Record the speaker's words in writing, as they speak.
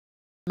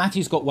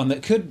Matthew's got one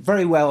that could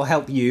very well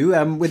help you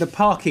with a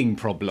parking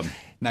problem.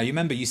 Now, you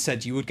remember you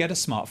said you would get a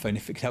smartphone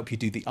if it could help you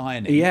do the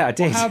ironing. Yeah, I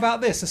did. Well, how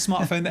about this? A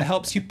smartphone that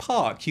helps you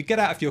park. You get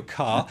out of your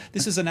car.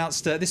 This was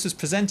announced, this was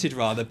presented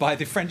rather by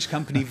the French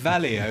company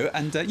Valeo,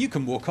 and you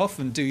can walk off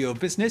and do your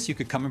business. You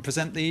could come and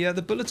present the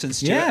bulletin,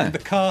 Stuart, and the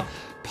car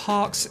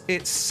parks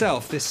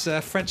itself. This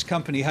French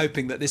company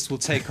hoping that this will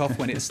take off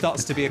when it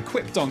starts to be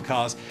equipped on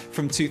cars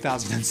from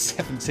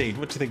 2017.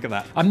 What do you think of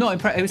that? I'm not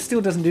impressed. It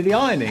still doesn't do the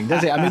ironing,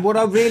 does it? I mean, what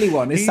I really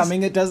want is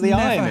something that does the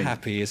ironing. Never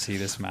happy, is he,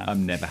 this man?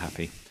 I'm never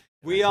happy.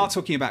 We are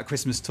talking about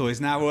Christmas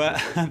toys. Now,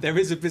 there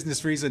is a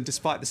business reason,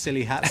 despite the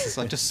silly hats, as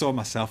I just saw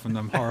myself and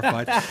I'm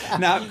horrified.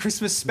 Now,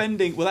 Christmas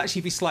spending will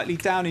actually be slightly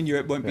down in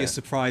Europe. Won't be a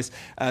surprise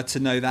to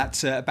know that,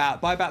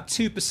 by about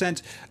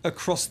 2%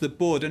 across the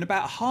board. And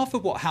about half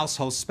of what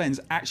households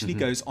spends actually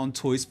goes on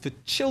toys for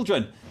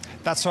children.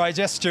 That's right,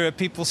 yes, Stuart.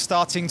 People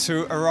starting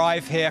to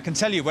arrive here. I can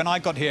tell you, when I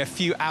got here a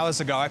few hours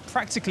ago, I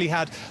practically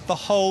had the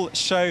whole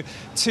show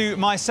to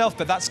myself,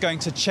 but that's going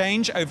to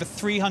change. Over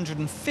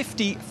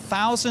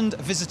 350,000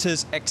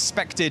 visitors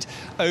expected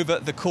over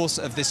the course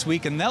of this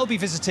week, and they'll be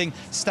visiting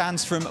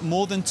stands from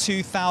more than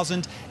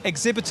 2,000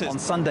 exhibitors. On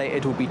Sunday,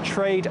 it will be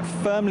trade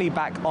firmly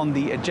back on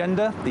the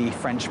agenda. The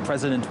French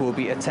president will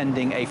be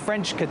attending a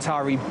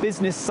French-Qatari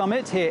business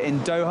summit here in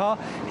Doha.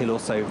 He'll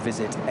also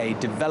visit a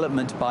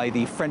development by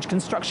the French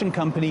construction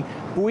company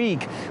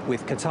Bouygues,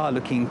 with Qatar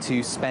looking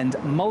to spend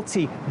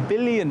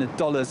multi-billion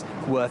dollars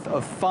worth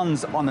of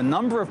funds on a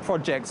number of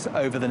projects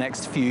over the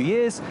next few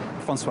years.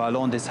 Francois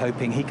Hollande is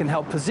hoping he can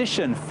help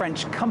position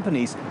French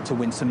companies to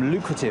win some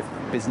lucrative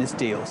business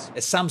deals.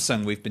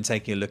 Samsung we've been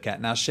taking a look at.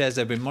 Now, shares,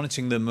 they've been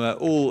monitoring them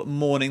all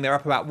morning. They're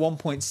up about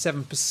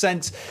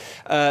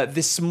 1.7%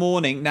 this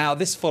morning. Now,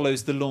 this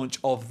follows the launch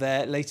of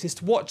their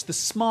latest watch, the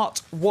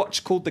smart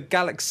watch called the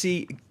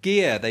Galaxy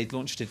Gear. They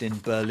launched it in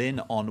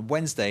Berlin on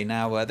Wednesday.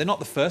 Now, they're not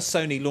the first.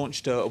 Sony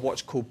launched a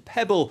watch called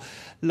Pebble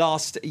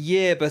last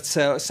year, but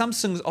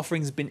Samsung's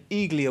offering has been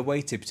eagerly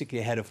awaited,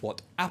 particularly ahead of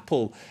what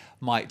Apple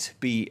might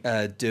be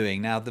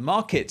doing. Now, the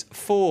market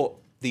for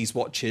these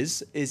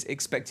watches is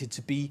expected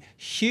to be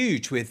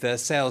huge, with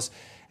sales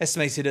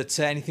estimated at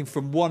anything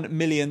from 1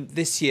 million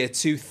this year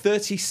to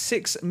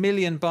 36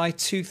 million by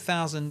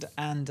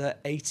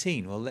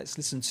 2018. Well, let's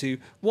listen to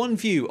one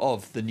view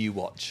of the new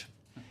watch.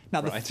 Now,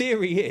 the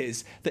theory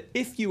is that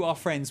if you are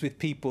friends with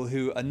people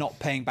who are not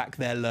paying back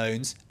their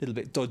loans, a little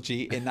bit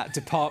dodgy in that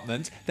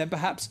department, then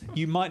perhaps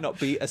you might not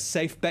be a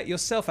safe bet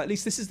yourself. At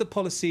least this is the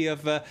policy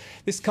of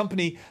this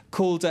company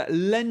called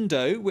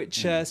Lendo,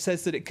 which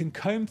says that it can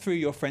comb through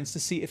your friends to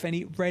see if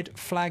any red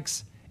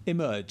flags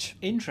emerge.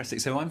 Interesting.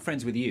 So I'm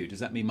friends with you. Does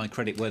that mean my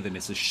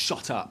creditworthiness has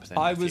shot up? Then,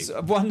 I was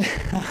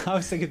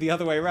thinking the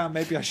other way around.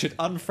 Maybe I should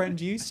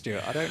unfriend you,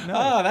 Stuart. I don't know.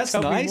 Oh, that's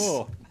Tell nice. me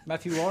more.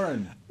 Matthew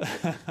Warren,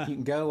 you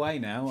can go away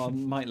now. I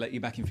might let you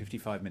back in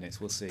 55 minutes.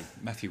 We'll see.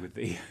 Matthew with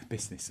the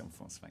business on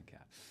France 24.